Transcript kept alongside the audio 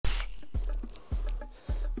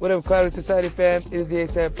What up, Cloudy Society fam? It is the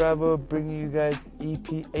ASAP Bravo bringing you guys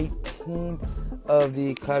EP 18 of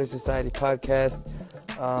the Cloudy Society podcast.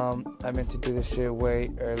 I meant to do this shit way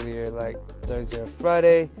earlier, like Thursday or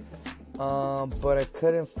Friday, but I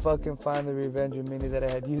couldn't fucking find the Revenger Mini that I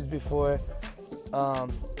had used before.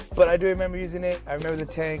 But I do remember using it. I remember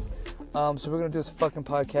the tank. So we're gonna do this fucking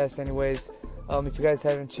podcast anyways. If you guys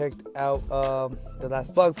haven't checked out the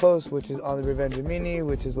last blog post, which is on the Revenger Mini,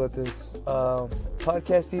 which is what this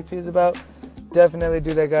podcast EP is about, definitely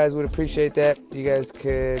do that, guys. Would appreciate that. You guys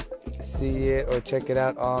could see it or check it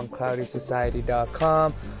out on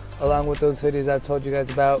cloudysociety.com, along with those hoodies I've told you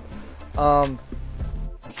guys about.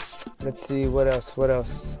 Let's see, what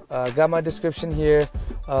else? Got my description here.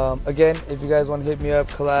 Again, if you guys want to hit me up,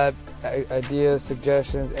 collab, ideas,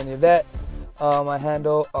 suggestions, any of that, my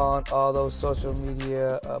handle on all those social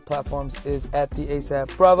media platforms is at the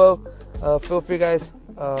ASAP Bravo. Feel free, guys.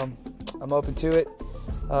 I'm open to it.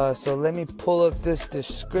 So let me pull up this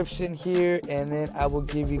description here, and then I will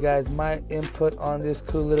give you guys my input on this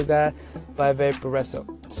cool little guy by Vaporesso.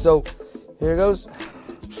 So here it goes.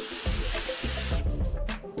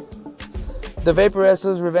 The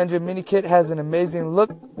Vaporesso's Revenger Mini Kit has an amazing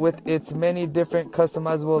look with its many different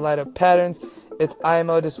customizable light-up patterns. Its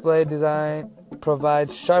IMO display design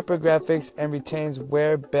provides sharper graphics and retains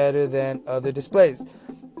wear better than other displays.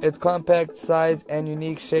 Its compact size and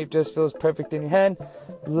unique shape just feels perfect in your hand.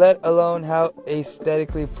 Let alone how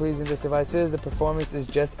aesthetically pleasing this device is, the performance is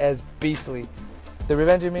just as beastly. The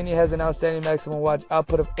Revenger Mini has an outstanding maximum wattage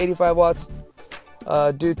output of 85 watts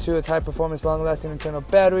due to its high-performance, long-lasting internal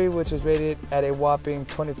battery, which is rated at a whopping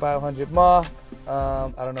 2500 mAh.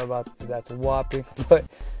 I don't know about that's whopping, but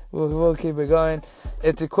we'll keep it going.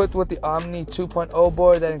 It's equipped with the Omni 2.0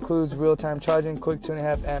 board that includes real-time charging, quick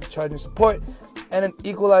 2.5 amp charging support, and an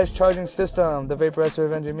equalized charging system. The Vaporesso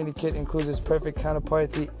Revenger Mini Kit includes its perfect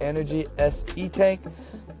counterpart, the Energy SE Tank.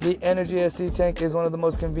 The Energy SE Tank is one of the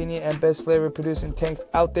most convenient and best flavor-producing tanks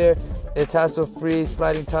out there. Its hassle-free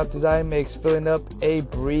sliding top design makes filling up a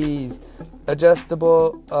breeze.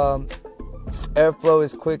 Adjustable airflow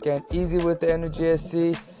is quick and easy with the Energy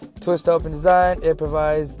SE. Twist open design, it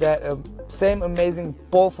provides that same amazing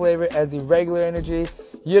bold flavor as the regular Energy,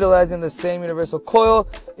 utilizing the same universal coil.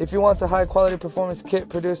 If you want a high quality performance kit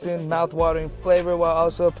producing mouth-watering flavor while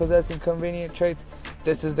also possessing convenient traits,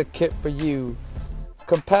 this is the kit for you.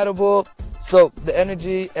 Compatible. So the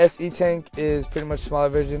Energy SE Tank is pretty much a smaller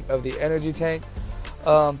version of the Energy Tank.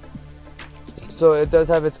 So it does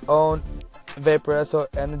have its own Vaporesso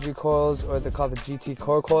Energy coils, or they're called the GT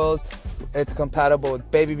Core coils. It's compatible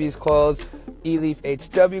with Baby Bees coils. E-Leaf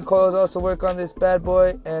HW coils also work on this bad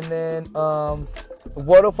boy. And then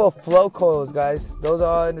Waterfall Flow coils, guys. Those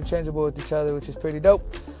are all interchangeable with each other, which is pretty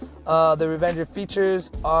dope. The Revenger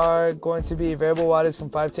features are going to be variable wattage from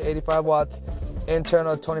 5 to 85 watts,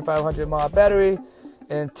 internal 2500 mAh battery,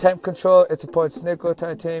 and temp control. It supports nickel,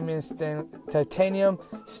 titanium,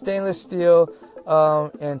 stainless steel,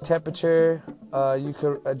 and temperature. You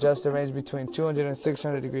could adjust the range between 200 and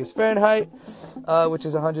 600 degrees Fahrenheit, which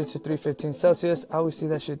is 100 to 315 Celsius. I always see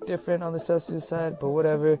that shit different on the Celsius side, but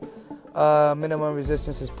whatever. Minimum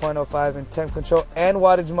resistance is 0.05 in temp control and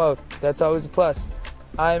wattage mode. That's always a plus.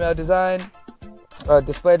 IML design,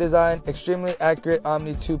 display design, extremely accurate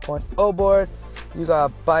Omni 2.0 board. You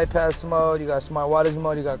got bypass mode, you got smart wattage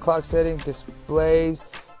mode, you got clock setting, displays,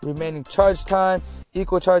 remaining charge time,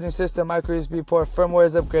 equal charging system, micro USB port, firmware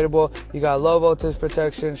is upgradable. You got low voltage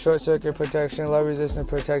protection, short circuit protection, low resistance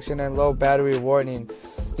protection, and low battery warning.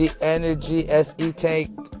 The Energy SE Tank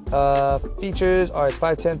features are its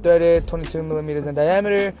 510 threaded, 22 millimeters in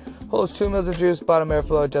diameter, holds 2 mils of juice, bottom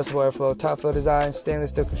airflow, adjustable airflow, top flow design, stainless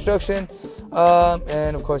steel construction,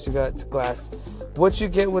 and of course you got its glass. What you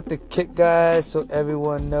get with the kit, guys, so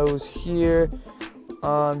everyone knows here,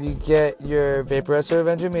 you get your Vaporesso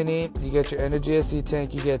Revenger Mini, you get your Energy SE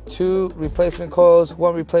Tank, you get 2 replacement coils,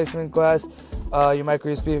 1 replacement glass, your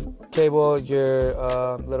micro USB cable,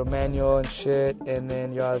 your little manual and shit, and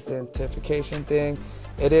then your authentication thing.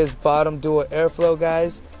 It is bottom dual airflow,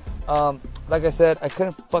 guys. Like I said, I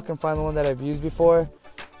couldn't fucking find the one that I've used before.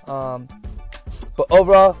 But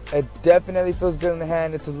overall, it definitely feels good in the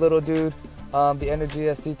hand. It's a little dude. The Energy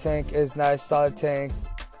SE Tank is nice, solid tank,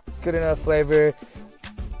 good enough flavor,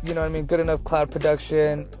 you know what I mean, good enough cloud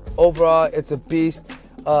production. Overall, it's a beast.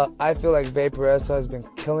 I feel like Vaporesso has been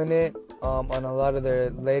killing it on a lot of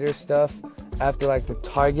their later stuff after like the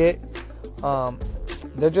Target.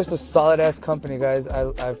 They're just a solid ass company, guys.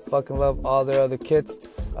 I fucking love all their other kits.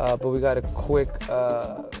 But we got a quick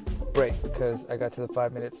break because I got to the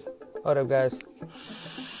 5 minutes. Hold up, guys.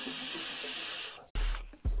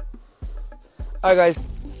 Alright, guys.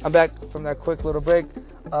 I'm back from that quick little break.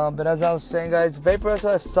 But as I was saying, guys,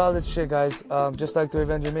 Vaporesso has solid shit, guys. Just like the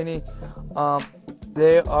Revenger Mini,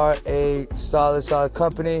 they are a solid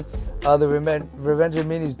company. The Revenger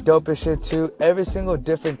Mini is dope as shit too. Every single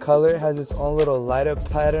different color has its own little light up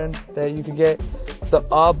pattern that you can get. The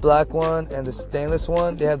all black one and the stainless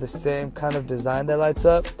one, they have the same kind of design that lights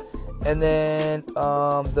up. And then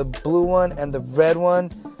the blue one and the red one,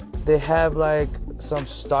 they have like some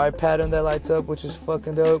star pattern that lights up, which is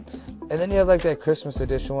fucking dope. And then you have like that Christmas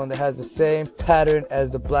edition one that has the same pattern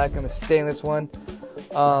as the black and the stainless one.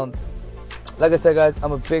 Like I said, guys,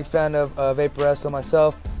 I'm a big fan of Vaporesso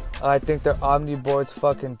myself. I think their Omni board's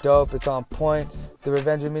fucking dope. It's on point. The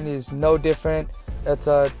Revenger Mini is no different. It's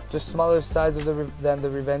just smaller size than the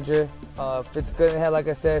Revenger. Fits good in the head, like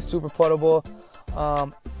I said, super portable.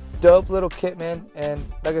 Dope little kit, man. And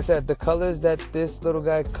like I said, the colors that this little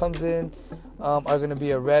guy comes in are going to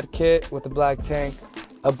be a red kit with a black tank,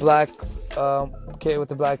 a black kit with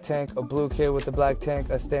the black tank, a blue kit with the black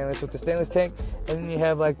tank, a stainless with the stainless tank, and then you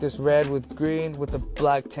have like this red with green with the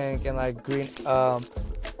black tank and like green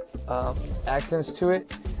accents to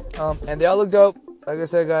it. And they all look dope. Like I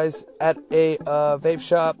said, guys, at a vape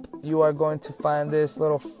shop, you are going to find this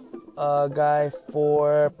little guy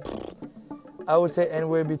for, I would say,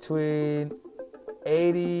 anywhere between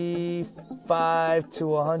 $85 to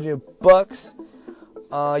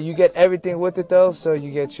 $100. You get everything with it though. So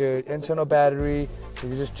you get your internal battery, so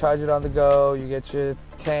you just charge it on the go. You get your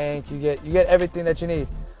tank. You get everything that you need.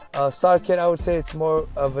 Solid kit, I would say it's more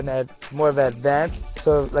of advanced,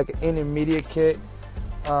 so like an intermediate kit.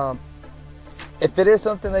 If it is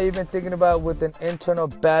something that you've been thinking about with an internal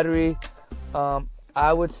battery,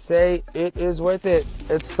 I would say it is worth it.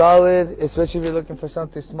 It's solid, especially if you're looking for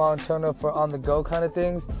something small internal for on the go kind of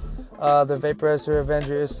things. The Vaporesso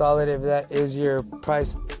Revenger is solid if that is your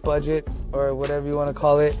price budget or whatever you want to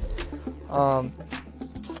call it.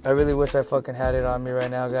 I really wish I fucking had it on me right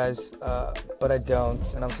now, guys, but I don't,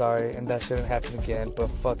 and I'm sorry, and that shouldn't happen again, but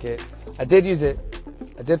fuck it. I did use it.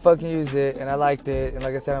 I did fucking use it, and I liked it, and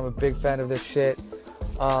like I said, I'm a big fan of this shit.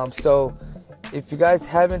 So if you guys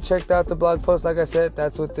haven't checked out the blog post, like I said,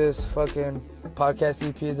 that's what this fucking podcast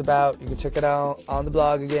EP is about. You can check it out on the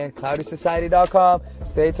blog again, cloudysociety.com.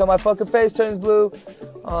 Say it till my fucking face turns blue.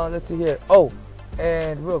 Let's see here. Oh,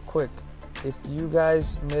 and real quick, if you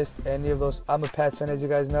guys missed any of those, I'm a Pats fan, as you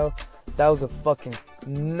guys know. That was a fucking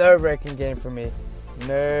nerve-wracking game for me.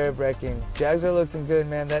 Nerve-wracking. Jags are looking good,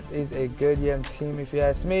 man. That is a good young team, if you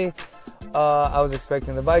ask me. I was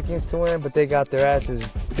expecting the Vikings to win, but they got their asses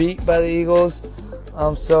beat by the Eagles.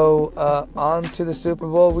 So on to the Super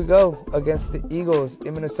Bowl we go against the Eagles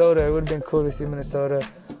in Minnesota. It would have been cool to see Minnesota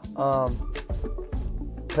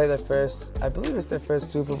play their first, I believe it's their first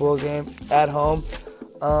Super Bowl game at home.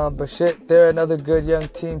 But shit, they're another good young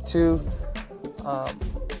team too.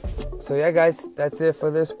 So yeah, guys, that's it for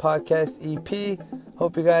this podcast EP.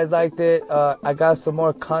 Hope you guys liked it. I got some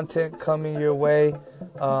more content coming your way.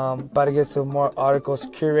 About to get some more articles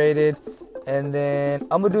curated. And then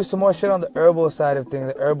I'm going to do some more shit on the herbal side of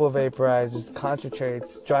things. The herbal vaporizers,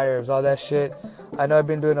 concentrates, dry herbs, all that shit. I know I've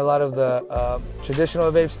been doing a lot of the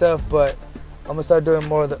traditional vape stuff, but I'm going to start doing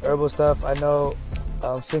more of the herbal stuff. I know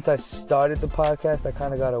since I started the podcast, I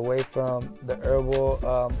kind of got away from the herbal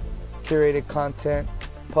curated content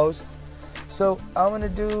posts. So I'm going to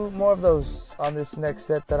do more of those on this next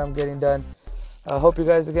set that I'm getting done. I hope you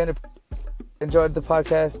guys, again, enjoyed the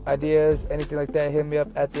podcast, ideas, anything like that, hit me up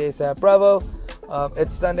at the ASAP Bravo.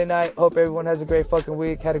 It's Sunday night. Hope everyone has a great fucking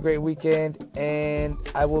week, had a great weekend, and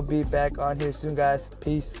I will be back on here soon, guys.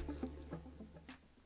 Peace.